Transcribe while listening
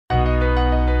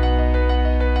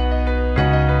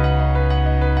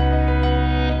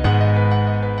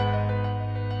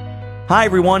Hi,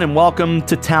 everyone, and welcome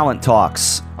to Talent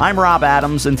Talks. I'm Rob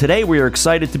Adams, and today we are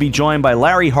excited to be joined by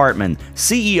Larry Hartmann,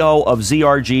 CEO of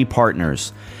ZRG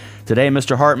Partners. Today,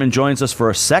 Mr. Hartmann joins us for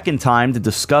a second time to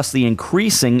discuss the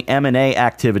increasing M&A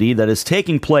activity that is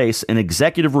taking place in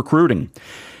executive recruiting.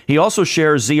 He also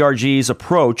shares ZRG's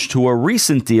approach to a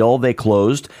recent deal they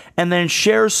closed and then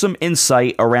shares some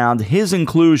insight around his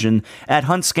inclusion at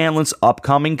Hunt Scanlon's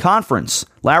upcoming conference.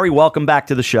 Larry, welcome back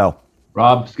to the show.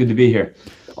 Rob, it's good to be here.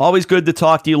 Always good to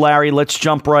talk to you, Larry. Let's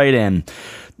jump right in.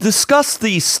 Discuss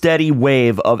the steady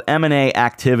wave of M&A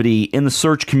activity in the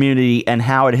search community and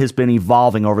how it has been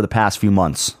evolving over the past few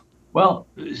months. Well,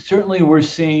 certainly we're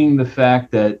seeing the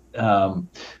fact that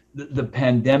the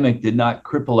pandemic did not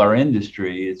cripple our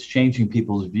industry. It's changing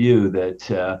people's view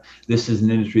that this is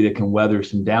an industry that can weather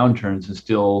some downturns and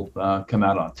still come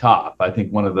out on top. I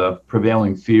think one of the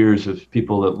prevailing fears of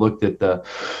people that looked at the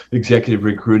executive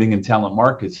recruiting and talent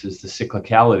markets is the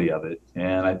cyclicality of it.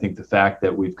 And I think the fact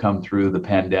that we've come through the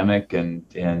pandemic and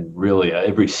really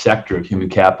every sector of human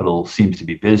capital seems to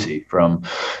be busy, from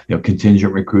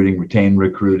contingent recruiting, retained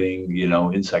recruiting,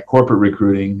 inside corporate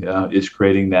recruiting is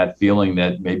creating that feeling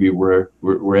that maybe we're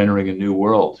entering a new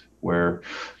world where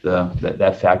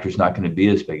that factor is not going to be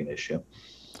as big an issue.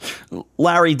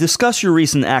 Larry, discuss your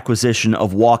recent acquisition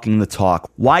of Walking the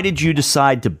Talk. Why did you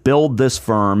decide to build this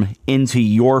firm into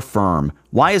your firm?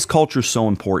 Why is culture so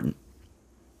important?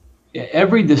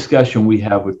 Every discussion we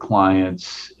have with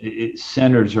clients, it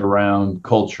centers around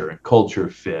culture and culture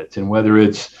fit, and whether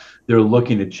it's they're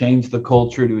looking to change the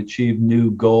culture to achieve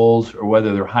new goals, or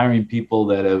whether they're hiring people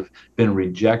that have been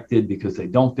rejected because they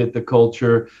don't fit the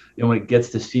culture. When it gets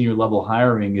to senior level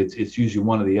hiring, it's usually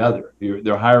one or the other.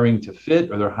 They're hiring to fit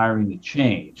or they're hiring to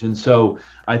change. And so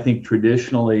I think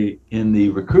traditionally in the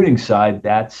recruiting side,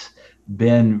 that's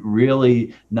been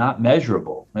really not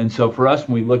measurable. And so for us,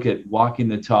 when we look at Walking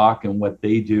the Talk and what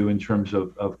they do in terms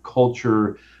of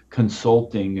culture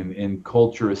consulting and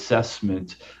culture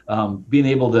assessment, being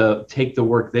able to take the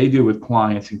work they do with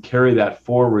clients and carry that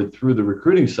forward through the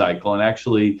recruiting cycle and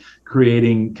actually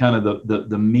creating kind of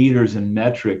the meters and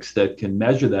metrics that can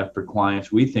measure that for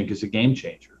clients, we think is a game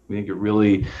changer. We think it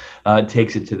really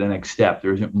takes it to the next step.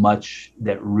 There isn't much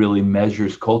that really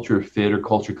measures culture fit or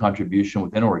culture contribution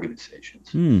within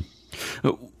organizations.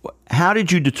 How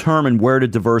did you determine where to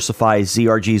diversify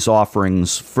ZRG's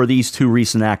offerings for these two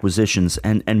recent acquisitions,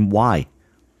 and why?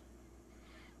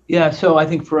 Yeah, so I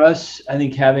think for us,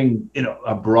 having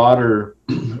a broader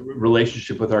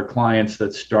relationship with our clients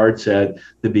that starts at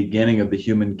the beginning of the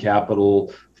human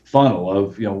capital funnel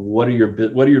of what are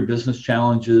your business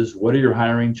challenges, what are your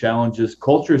hiring challenges.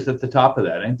 Culture is at the top of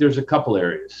that. I think there's a couple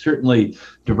areas. Certainly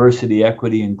diversity,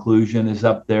 equity, inclusion is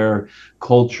up there.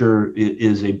 Culture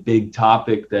is a big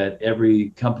topic that every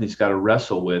company's got to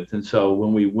wrestle with. And so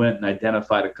when we went and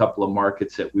identified a couple of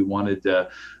markets that we wanted to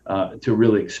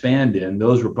really expand in,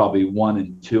 those were probably 1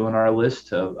 and 2 on our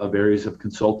list of areas of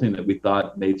consulting that we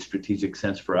thought made strategic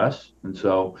sense for us. And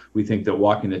so we think that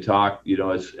Walking the Talk,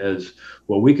 as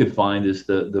what we could find is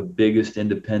the biggest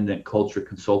independent culture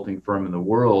consulting firm in the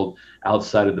world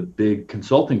outside of the big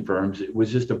consulting firms, it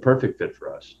was just a perfect fit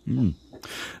for us.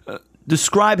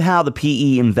 Describe how the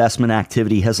PE investment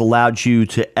activity has allowed you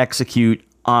to execute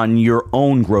on your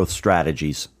own growth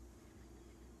strategies.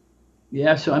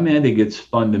 Yeah, so I think it's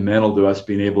fundamental to us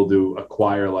being able to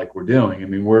acquire like we're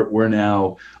doing. We're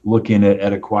now looking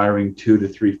at acquiring 2 to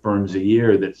 3 firms a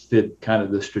year that fit kind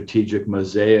of the strategic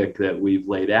mosaic that we've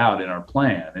laid out in our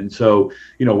plan. And so,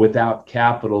 without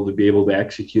capital to be able to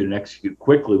execute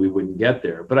quickly, we wouldn't get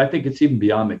there. But I think it's even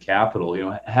beyond the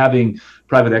capital. Having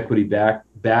private equity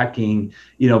backing,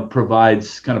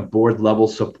 provides kind of board level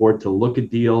support to look at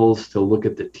deals, to look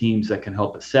at the teams that can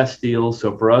help assess deals.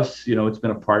 So for us, it's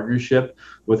been a partnership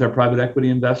with our private equity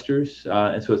investors.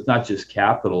 And so it's not just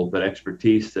capital, but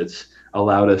expertise that's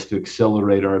allowed us to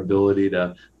accelerate our ability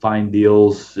to find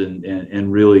deals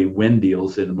and really win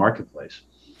deals in the marketplace.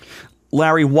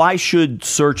 Larry, why should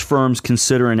search firms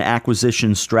consider an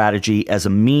acquisition strategy as a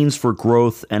means for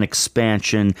growth and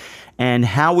expansion? And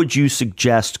how would you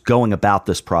suggest going about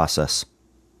this process?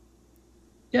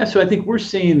 Yeah, so I think we're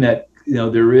seeing that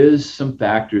there is some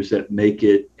factors that make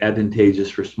it advantageous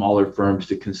for smaller firms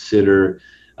to consider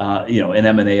an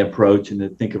M&A approach and to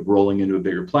think of rolling into a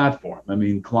bigger platform.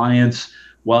 Clients,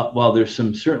 while there's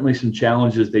certainly some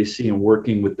challenges they see in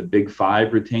working with the big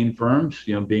 5 retained firms,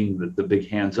 being the big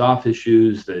hands-off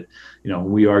issues that,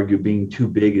 we argue being too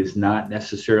big is not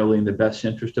necessarily in the best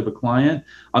interest of a client.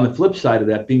 On the flip side of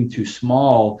that, being too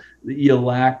small, you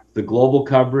lack the global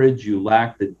coverage, you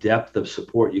lack the depth of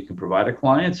support you can provide a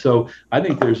client. So I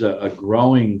think there's a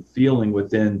growing feeling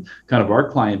within kind of our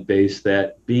client base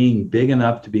that being big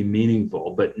enough to be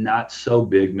meaningful, but not so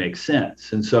big makes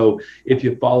sense. And so if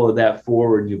you follow that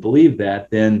forward and you believe that,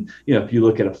 then, if you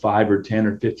look at a 5 or 10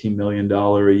 or $15 million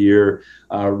a year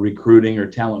recruiting or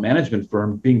talent management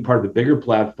firm, being part of the bigger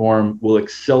platform will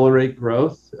accelerate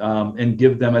growth and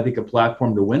give them, I think, a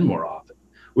platform to win more often,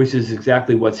 which is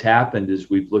exactly what's happened as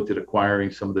we've looked at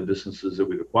acquiring some of the businesses that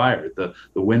we've acquired. The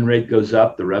win rate goes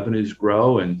up, the revenues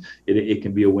grow, and it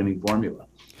can be a winning formula.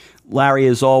 Larry,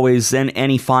 as always,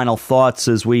 any final thoughts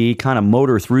as we kind of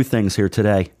motor through things here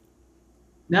today?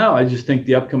 No, I just think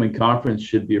the upcoming conference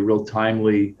should be a real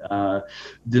timely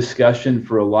discussion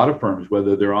for a lot of firms,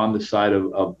 whether they're on the side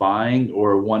of buying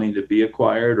or wanting to be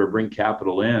acquired or bring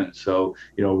capital in. So,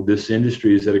 this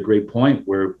industry is at a great point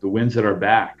where the wind's at our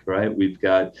back, right? We've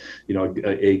got,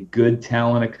 a good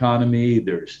talent economy.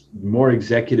 There's more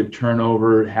executive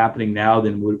turnover happening now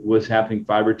than was happening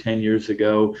 5 or 10 years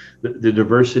ago. The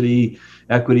diversity,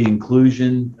 equity,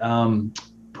 inclusion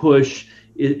push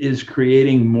is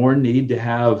creating more need to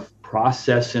have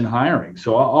process in hiring.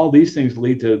 So all these things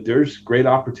lead to there's great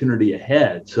opportunity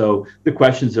ahead. So the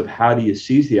questions of how do you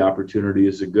seize the opportunity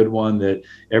is a good one that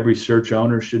every search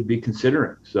owner should be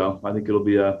considering. So I think it'll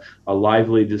be a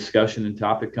lively discussion and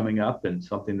topic coming up, and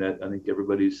something that I think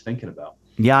everybody's thinking about.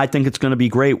 Yeah, I think it's going to be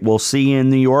great. We'll see you in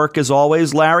New York as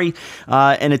always, Larry.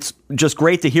 And it's just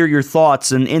great to hear your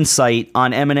thoughts and insight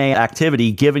on M&A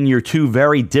activity, given your two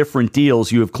very different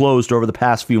deals you have closed over the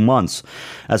past few months.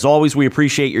 As always, we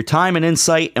appreciate your time and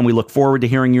insight, and we look forward to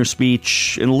hearing your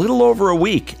speech in a little over a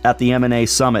week at the M&A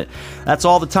Summit. That's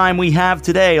all the time we have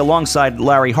today. Alongside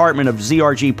Larry Hartmann of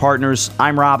ZRG Partners,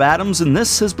 I'm Rob Adams, and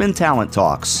this has been Talent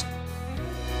Talks.